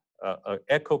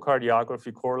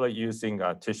 echocardiography correlate using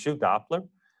tissue Doppler.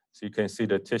 So you can see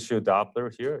the tissue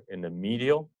Doppler here in the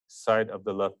medial side of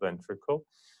the left ventricle.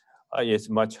 Is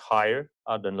much higher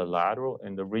than the lateral,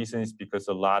 and the reason is because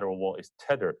the lateral wall is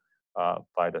tethered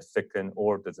by the thickened,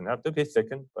 or doesn't have to be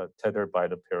thickened, but tethered by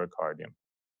the pericardium.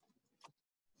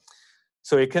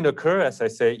 So it can occur, as I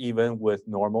say, even with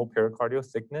normal pericardial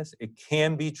thickness. It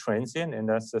can be transient, and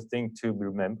that's the thing to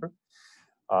remember.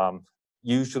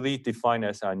 Usually defined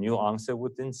as a new onset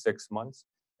within 6 months,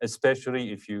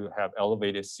 especially if you have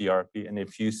elevated CRP and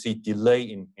if you see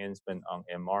delay enhancement on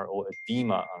MR or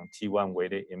edema on T1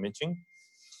 weighted imaging.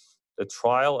 The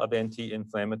trial of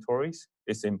anti-inflammatories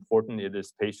is important in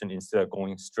this patient instead of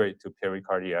going straight to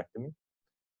pericardiectomy.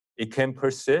 It can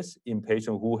persist in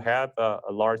patients who have a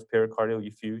large pericardial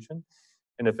effusion.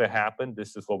 And if it happened,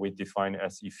 this is what we define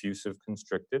as effusive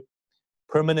constricted.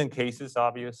 Permanent cases,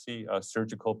 obviously,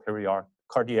 surgical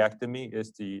pericardiectomy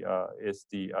is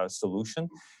the solution.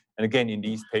 And again, in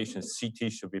these patients,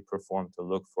 CT should be performed to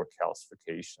look for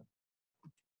calcification.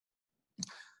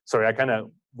 Sorry, I kind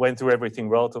of went through everything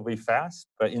relatively fast,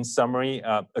 but in summary,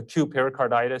 acute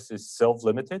pericarditis is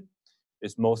self-limited.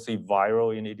 It's mostly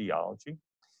viral in etiology.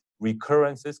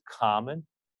 Recurrence is common,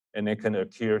 and it can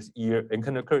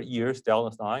occur years down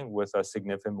the line with a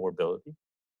significant morbidity.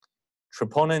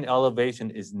 Troponin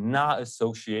elevation is not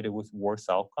associated with worse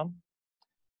outcome,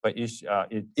 but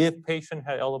if patient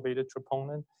had elevated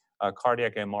troponin,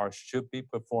 cardiac MR should be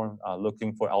performed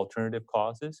looking for alternative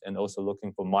causes and also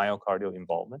looking for myocardial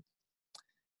involvement.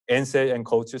 NSAID and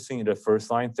colchicine in the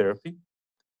first-line therapy.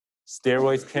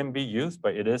 Steroids can be used,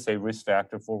 but it is a risk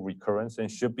factor for recurrence and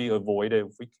should be avoided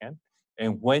if we can.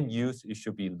 And when used, it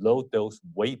should be low dose,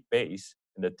 weight-based,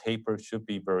 and the taper should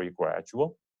be very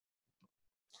gradual.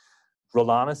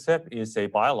 Rilonacept is a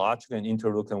biologic and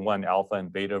interleukin-1 alpha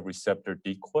and beta receptor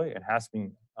decoy and has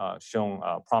been shown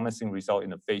promising result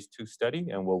in the phase 2 study,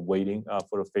 and we're waiting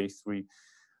for the phase 3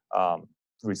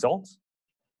 results.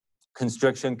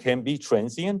 Constriction can be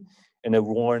transient, and it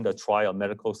warrant a trial of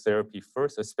medical therapy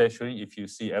first, especially if you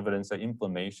see evidence of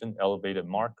inflammation, elevated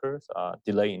markers,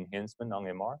 delay enhancement on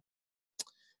MR.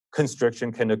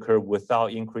 Constriction can occur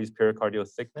without increased pericardial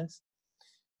thickness.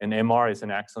 And MR is an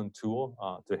excellent tool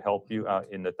to help you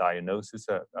in the diagnosis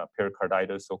of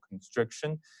pericarditis or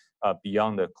constriction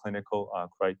beyond the clinical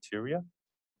criteria.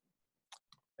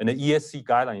 And the ESC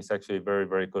guideline is actually a very,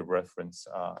 very good reference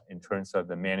in terms of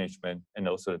the management and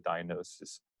also the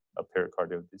diagnosis of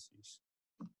pericardial disease.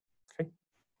 Okay,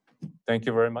 thank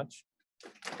you very much. I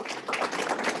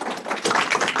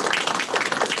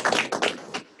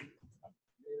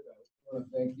want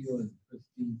to thank you and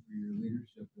Christine for your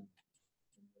leadership in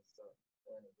this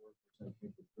line of work, which I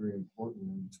think is very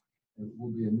important, and it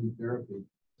will be a new therapy.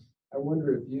 I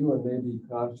wonder if you and maybe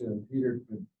Kasia and Peter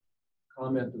could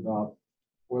comment about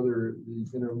whether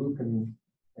these interleukin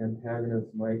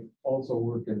antagonists might also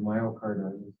work in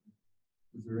myocarditis.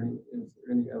 Is there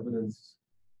any evidence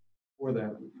for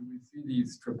that? We see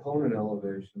these troponin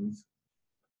elevations,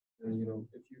 and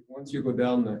if you once you go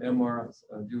down the MR,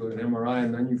 do an MRI,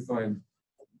 and then you find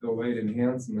delayed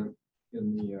enhancement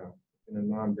in the in a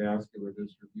non-vascular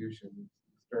distribution, you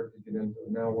start to get into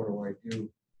now what do I do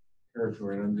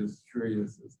territory. And I'm just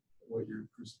curious as to what your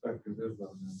perspective is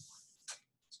on that.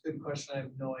 It's a good question. I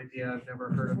have no idea. I've never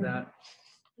heard of that,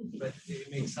 but it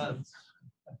makes sense.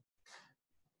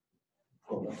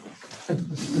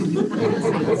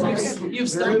 You've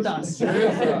stumped us.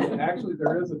 Actually,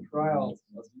 there is a trial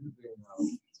of using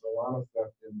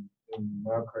rilonacept in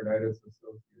myocarditis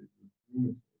associated with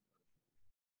rheumatoid.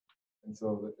 And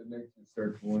so it makes you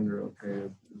start to wonder,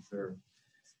 okay, is there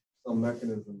some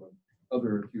mechanism of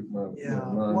other acute myocarditis? Yeah,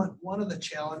 one of the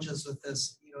challenges with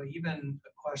this, even a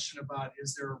question about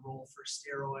is there a role for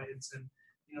steroids, and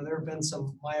there have been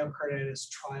some myocarditis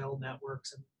trial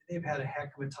networks, and they've had a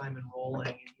heck of a time enrolling,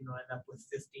 and end up with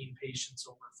 15 patients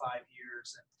over 5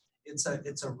 years, and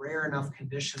it's a rare enough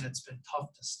condition. It's been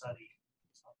tough to study.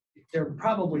 There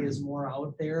probably is more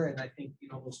out there, and I think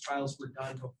those trials were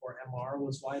done before MR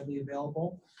was widely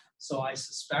available. So I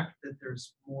suspect that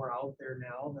there's more out there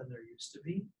now than there used to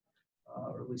be,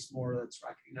 or at least more that's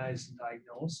recognized and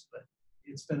diagnosed. But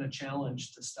it's been a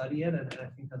challenge to study it, and I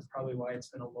think that's probably why it's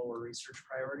been a lower research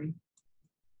priority.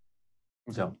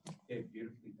 So, okay,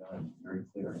 beautifully done, very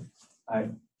clear.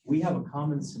 We have a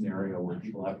common scenario where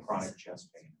people have chronic chest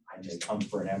pain and they come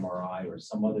for an MRI or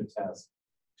some other test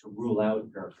to rule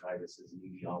out pericarditis as an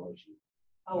etiology.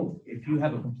 If you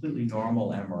have a completely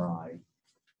normal MRI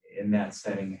in that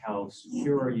setting, how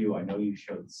secure are you? I know you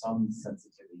showed some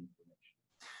sensitivity information.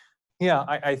 Yeah,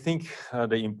 I think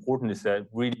the important is that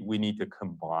really we need to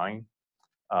combine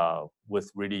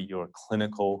with really your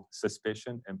clinical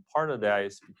suspicion. And part of that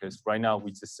is because right now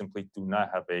we just simply do not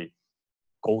have a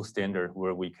gold standard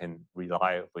where we can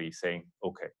reliably say,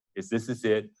 okay, if this is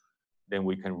it, then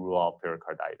we can rule out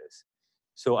pericarditis.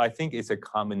 So I think it's a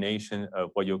combination of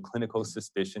what your clinical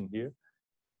suspicion here,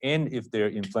 and if their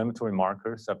inflammatory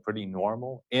markers are pretty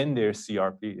normal, and their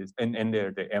CRP is, and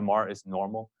the MR is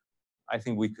normal, I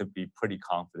think we could be pretty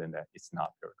confident that it's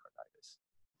not pericarditis.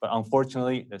 But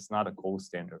unfortunately, it's not a gold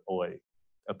standard or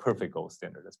a perfect gold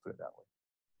standard, let's put it that way.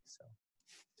 So,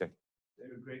 okay.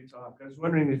 David, great talk. I was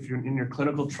wondering if you're in your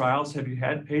clinical trials, have you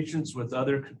had patients with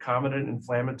other concomitant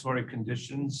inflammatory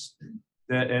conditions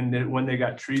and when they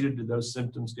got treated, did those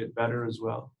symptoms get better as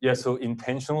well? Yeah, so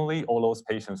intentionally, all those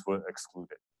patients were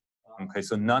excluded. Okay,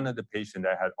 so none of the patients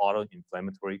that had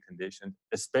autoinflammatory condition,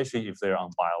 especially if they're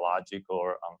on biologic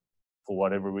or for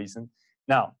whatever reason.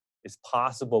 Now, it's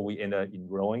possible we end up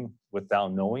enrolling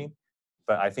without knowing,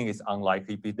 but I think it's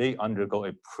unlikely because they undergo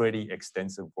a pretty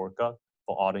extensive workup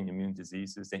for autoimmune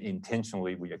diseases, and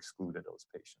intentionally we excluded those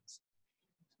patients.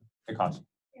 Hey, Kasia.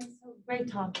 Yeah, so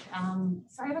great talk.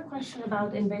 So I have a question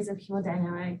about invasive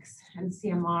hemodynamics and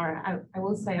CMR. I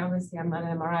will say, obviously, I'm not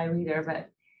an MRI reader, but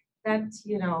that,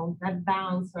 that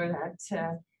bounce or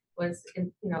that was,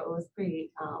 it was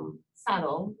pretty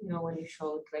subtle, when you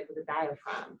showed like with the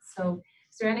diaphragm. So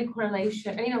is there any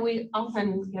correlation? And, we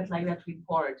often get like that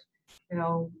report,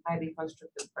 highly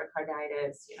constricted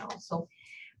pericarditis, so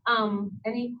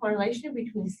Any correlation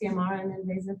between CMR and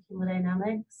invasive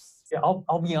hemodynamics? Yeah,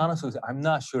 I'll be honest with you. I'm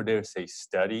not sure there's a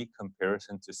study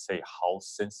comparison to say how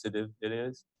sensitive it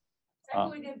is. I know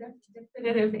we get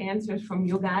definitive answers from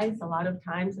you guys a lot of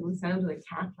times, and we send them to the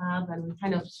cath lab, and we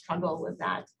kind of struggle with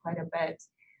that quite a bit.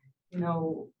 You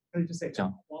know, Can I just say,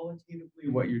 John. qualitatively,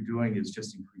 what you're doing is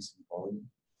just increasing volume.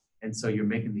 And so you're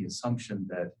making the assumption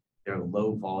that they're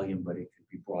low volume, but it could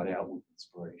be brought out with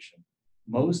inspiration.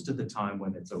 Most of the time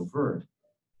when it's overt,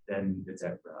 then it's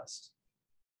at rest.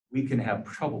 We can have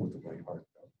trouble with the right heart,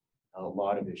 though. A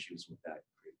lot of issues with that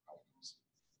create problems.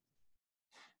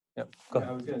 Yep. Go Yeah, I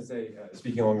ahead. was going to say,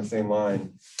 speaking along the same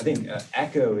line, I think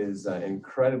echo is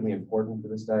incredibly important for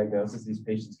this diagnosis. These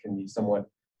patients can be somewhat,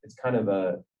 it's kind of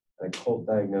an occult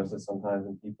diagnosis sometimes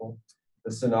in people.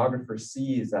 The sonographer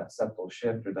sees that septal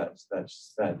shift or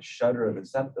that shudder of the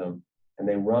septum, and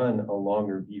they run a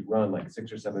longer beat run, like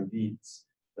 6 or 7 beats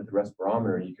with the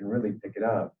respirometer. You can really pick it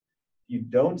up. If you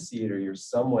don't see it or you're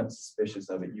somewhat suspicious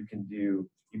of it, you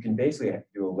can basically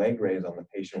do a leg raise on the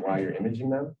patient while you're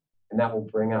imaging them, and that will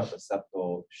bring out the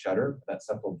septal shudder, that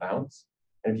septal bounce.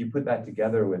 And if you put that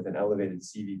together with an elevated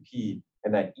CVP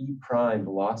and that E prime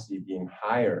velocity being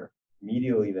higher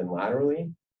medially than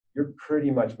laterally, you're pretty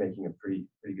much making a pretty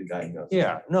good diagnosis.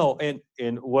 Yeah, no,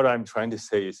 and what I'm trying to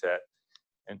say is that,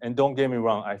 and don't get me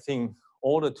wrong, I think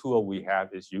all the tool we have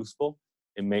is useful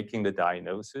in making the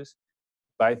diagnosis.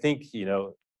 But I think,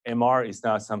 MR is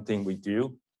not something we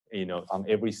do, on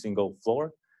every single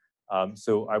floor.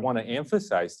 So I want to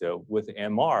emphasize though, with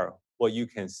MR, what you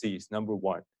can see is number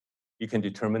one, you can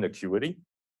determine acuity.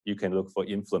 You can look for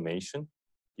inflammation.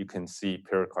 You can see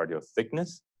pericardial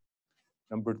thickness.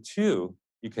 Number two,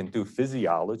 you can do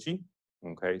physiology,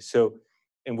 okay? So,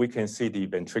 and we can see the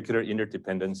ventricular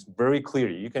interdependence very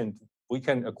clearly. We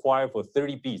can acquire for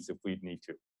 30 beats if we need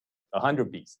to,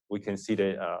 100 beats. We can see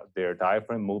their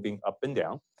diaphragm moving up and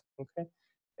down, okay?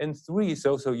 And three is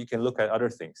also you can look at other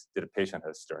things. Did the patient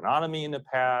have sternotomy in the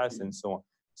past and so on?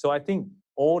 So I think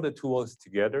all the tools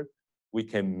together, we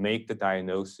can make the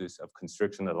diagnosis of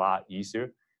constriction a lot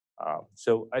easier.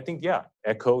 So I think, yeah,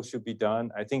 echo should be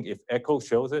done. I think if echo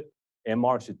shows it,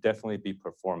 MR should definitely be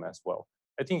performed as well.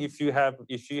 I think if you have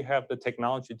the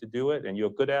technology to do it and you're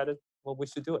good at it, well, we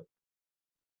should do it.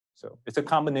 So it's a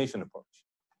combination approach.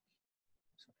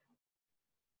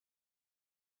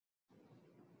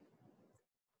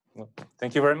 Well,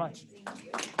 thank you very much. Thank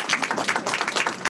you.